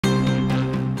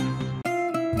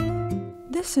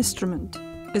This instrument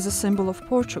is a symbol of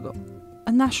Portugal,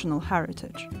 a national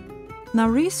heritage. Now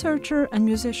researcher and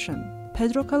musician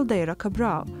Pedro Caldeira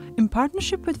Cabral, in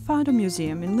partnership with Fado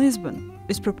Museum in Lisbon,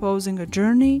 is proposing a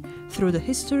journey through the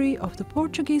history of the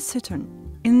Portuguese Cittern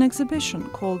in an exhibition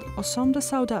called O Som da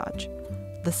Saudade,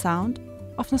 the sound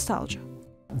of nostalgia.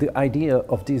 The idea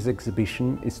of this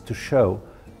exhibition is to show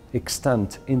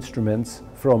extant instruments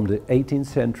from the 18th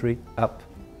century up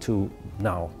to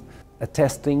now,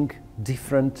 attesting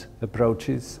different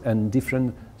approaches and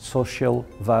different social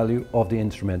value of the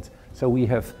instrument. So we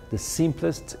have the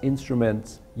simplest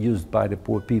instruments used by the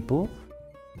poor people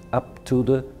up to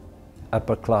the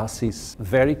upper classes,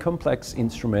 very complex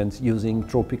instruments using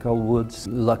tropical woods,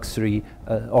 luxury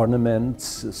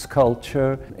ornaments,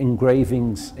 sculpture,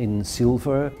 engravings in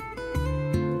silver.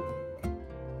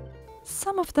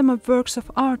 Some of them are works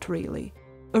of art really,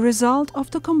 a result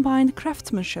of the combined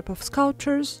craftsmanship of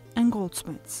sculptors and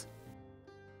goldsmiths.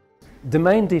 The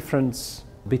main difference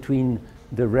between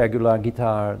the regular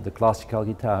guitar, the classical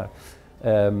guitar,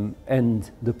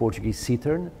 and the Portuguese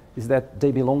Cittern is that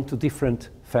they belong to different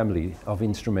family of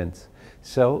instruments.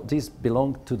 So these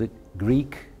belong to the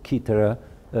Greek kythera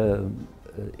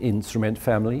instrument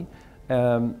family,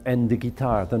 and the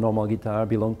guitar, the normal guitar,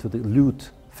 belong to the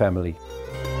lute family.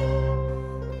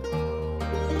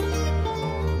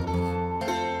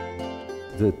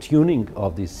 The tuning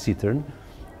of this Cittern,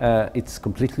 it's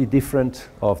completely different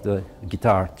of the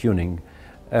guitar tuning.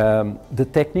 The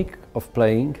technique of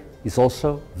playing is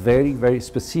also very, very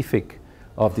specific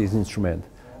of this instrument.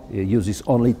 It uses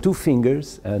only two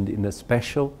fingers and in a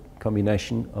special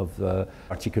combination of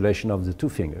articulation of the two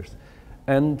fingers.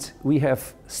 And we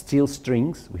have steel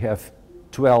strings, we have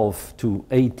 12 to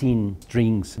 18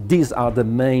 strings. These are the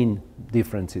main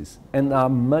differences and are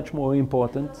much more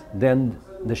important than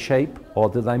the shape or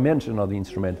the dimension of the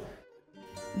instrument.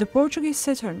 The Portuguese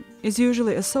Cittern is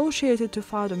usually associated to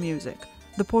fado music,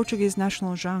 the Portuguese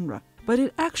national genre, but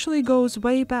it actually goes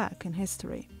way back in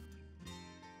history.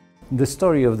 The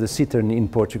story of the Cittern in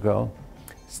Portugal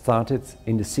started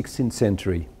in the 16th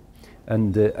century,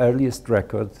 and the earliest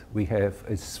record we have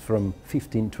is from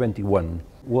 1521.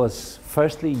 Was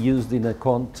firstly used in a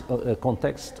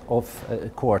context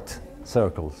of court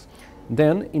circles.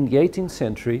 Then in the 18th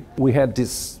century we had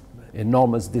this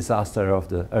enormous disaster of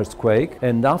the earthquake,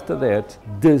 and after that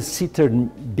the Cittern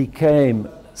became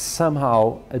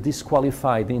somehow a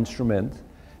disqualified instrument,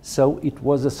 so it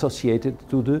was associated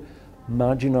to the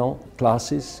marginal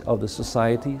classes of the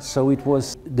society, so it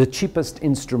was the cheapest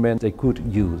instrument they could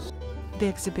use. The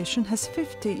exhibition has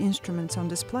 50 instruments on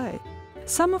display.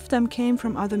 Some of them came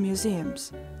from other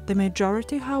museums. The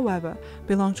majority, however,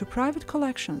 belong to private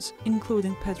collections,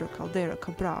 including Pedro Caldeira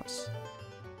Cabral's.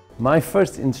 My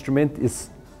first instrument is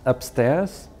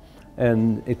upstairs,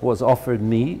 and it was offered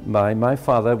me by my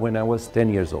father when I was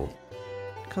 10 years old.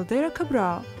 Caldeira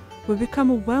Cabral will become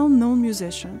a well-known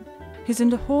musician. He's in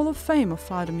the Hall of Fame of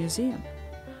Fado Museum,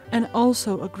 and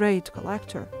also a great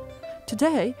collector.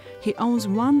 Today, he owns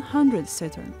 100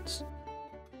 citterns.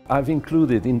 I've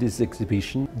included in this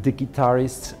exhibition the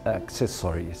guitarist's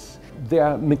accessories. They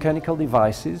are mechanical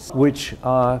devices which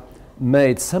are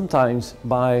made sometimes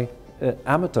by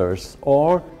amateurs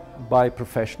or by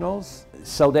professionals,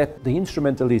 so that the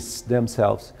instrumentalists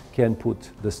themselves can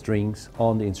put the strings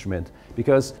on the instrument.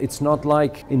 Because it's not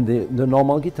like in the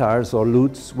normal guitars or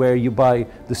lutes where you buy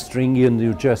the string and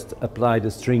you just apply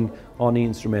the string on the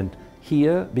instrument.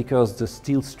 Here, because the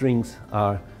steel strings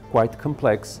are quite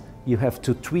complex, you have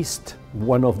to twist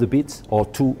one of the bits or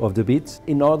two of the bits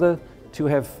in order to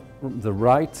have the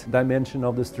right dimension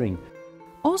of the string.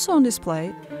 Also on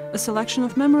display, a selection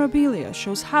of memorabilia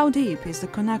shows how deep is the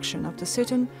connection of the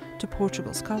Cittern to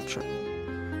Portugal's culture.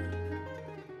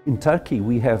 In Turkey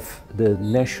we have the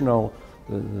national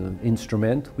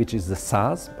instrument, which is the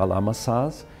saz, balama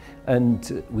saz,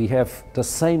 and we have the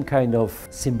same kind of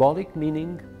symbolic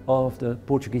meaning of the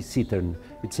Portuguese Cittern.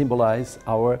 It symbolizes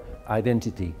our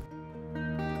identity.